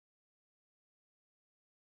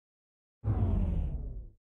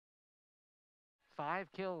5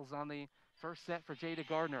 kills on the first set for Jada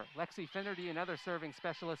Gardner. Lexi Finnerty, another serving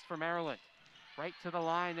specialist for Maryland. Right to the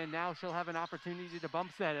line, and now she'll have an opportunity to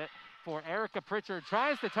bump set it for Erica Pritchard.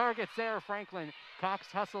 Tries to target Sarah Franklin. Cox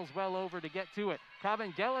hustles well over to get to it.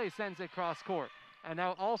 Kabengele sends it cross court. And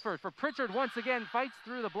now Alford for Pritchard once again, fights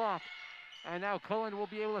through the block. And now Cullen will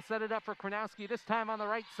be able to set it up for Kronowski, this time on the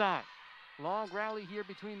right side. Long rally here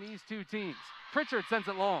between these two teams. Pritchard sends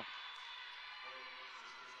it long.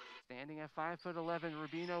 Standing at 5'11",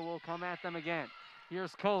 Rubino will come at them again.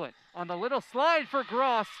 Here's Cullen on the little slide for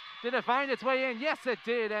Gross. Did it find its way in? Yes, it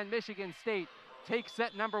did. And Michigan State takes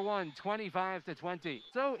set number 1, 25-20.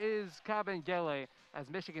 So is Kabengele as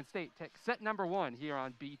Michigan State takes set number 1 here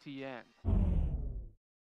on BTN.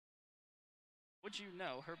 Would you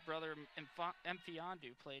know, her brother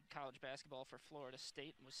Mfiondu played college basketball for Florida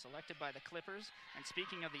State and was selected by the Clippers. And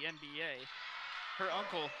speaking of the NBA, her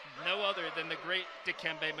uncle, no other than the great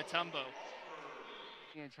Dikembe Mutombo.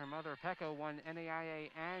 And her mother, Peko, won NAIA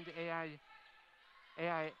and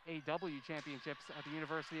AIAW championships at the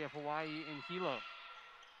University of Hawaii in Hilo.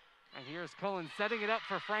 And here's Cullen setting it up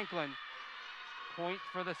for Franklin. Point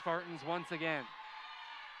for the Spartans once again.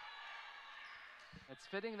 It's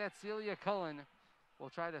fitting that Celia Cullen will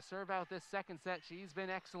try to serve out this second set. She's been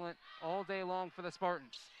excellent all day long for the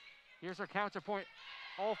Spartans. Here's her counterpoint,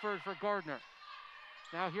 Alford for Gardner.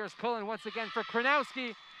 Now here's Cullen once again for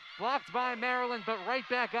Kronowski. Blocked by Maryland, but right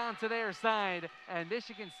back onto their side. And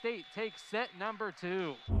Michigan State takes set number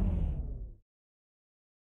 2.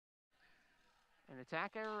 An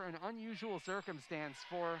attack error, an unusual circumstance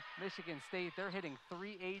for Michigan State. They're hitting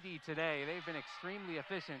 .380 today. They've been extremely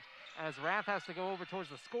efficient as Rath has to go over towards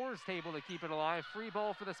the scores table to keep it alive. Free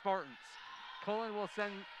ball for the Spartans. Cullen will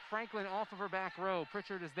send Franklin off of her back row.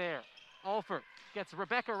 Pritchard is there. Alford gets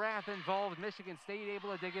Rebecca Rath involved. Michigan State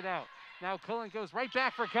able to dig it out. Now Cullen goes right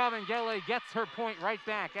back for Kabengele, gets her point right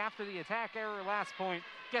back after the attack error last point,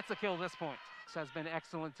 gets a kill this point. This has been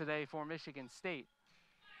excellent today for Michigan State.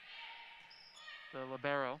 The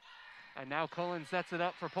libero. And now Cullen sets it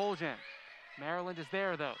up for Poljan. Maryland is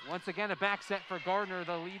there though. Once again a back set for Gardner,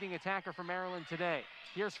 the leading attacker for Maryland today.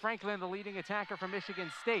 Here's Franklin, the leading attacker for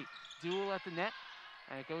Michigan State. Duel at the net,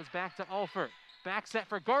 and it goes back to Alford. Back set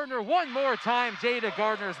for Gardner one more time. Jada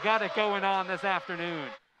Gardner's got it going on this afternoon.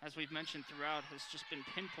 As we've mentioned throughout, has just been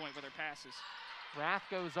pinpoint with her passes. Rath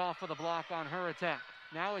goes off with a block on her attack.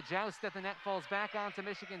 Now a joust at the net falls back onto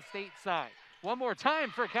Michigan State side. One more time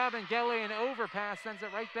for Kabengele, an overpass sends it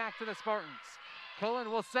right back to the Spartans. Cullen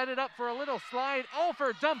will set it up for a little slide.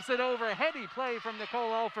 Alford dumps it over. Heady play from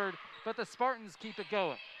Nicole Alford, but the Spartans keep it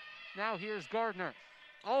going. Now here's Gardner.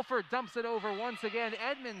 Alford dumps it over once again.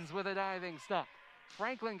 Edmonds with a diving stop.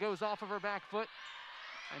 Franklin goes off of her back foot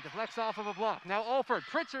and deflects off of a block. Now Alford,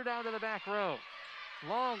 Pritchard out of the back row.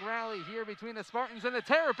 Long rally here between the Spartans and the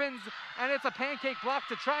Terrapins, and it's a pancake block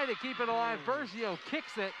to try to keep it alive. Bergio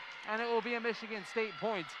kicks it, and it will be a Michigan State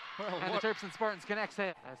point. And the Terps and Spartans connects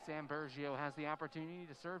it as Sam Bergio has the opportunity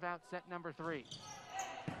to serve out set number 3.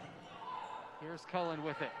 Here's Cullen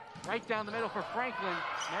with it. Right down the middle for Franklin.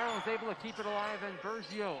 Maryland's able to keep it alive, and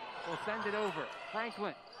Bergio will send it over.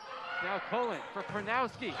 Franklin. Now Cullen for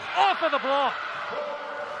Kronowski. Off of the block!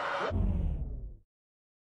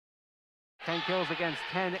 10 kills against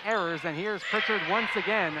 10 errors, and here's Pritchard once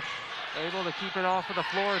again. Able to keep it off of the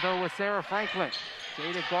floor, though, with Sarah Franklin.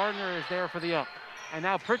 Jada Gardner is there for the up. And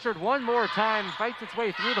now Pritchard one more time fights its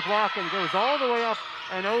way through the block and goes all the way up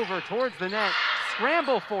and over towards the net.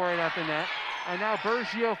 Scramble for it at the net. And now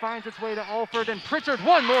Bergio finds its way to Alford, and Pritchard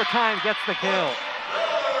one more time gets the kill.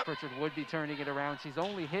 Pritchard would be turning it around. She's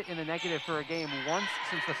only hit in the negative for a game once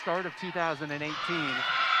since the start of 2018.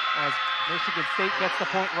 As Michigan State gets the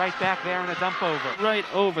point right back there in a dump over. Right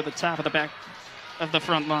over the top of the back of the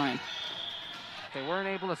front line. They weren't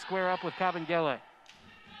able to square up with Kabengele.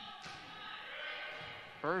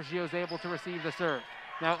 Bergio's able to receive the serve.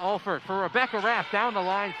 Now Alford for Rebecca Rath down the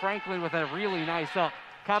line. Franklin with a really nice up.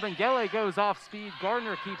 Kabengele goes off speed.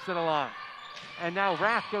 Gardner keeps it alive. And now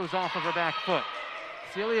Rath goes off of her back foot.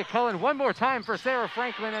 Celia Cullen one more time for Sarah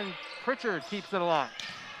Franklin, and Pritchard keeps it alive.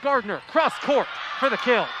 Gardner cross court for the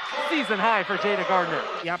kill. Season high for Jada Gardner.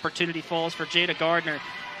 The opportunity falls for Jada Gardner.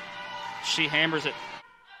 She hammers it.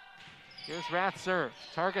 Here's Rath serve.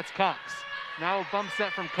 Targets Cox. Now a bump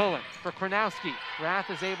set from Cullen for Kronowski. Rath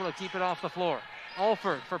is able to keep it off the floor.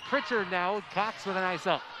 Alford for Pritchard now. Cox with a nice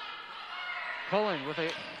up. Cullen with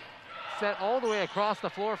a set all the way across the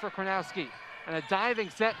floor for Kronowski. And a diving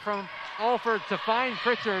set from Alford to find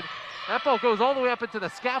Pritchard. That ball goes all the way up into the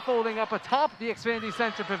scaffolding up atop the Xfinity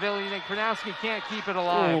Center Pavilion, and Kronowski can't keep it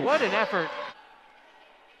alive. What an effort.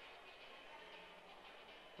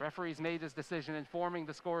 Referee's made his decision, informing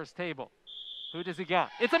the scores table. Who does he got?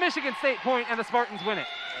 It's a Michigan State point, and the Spartans win it.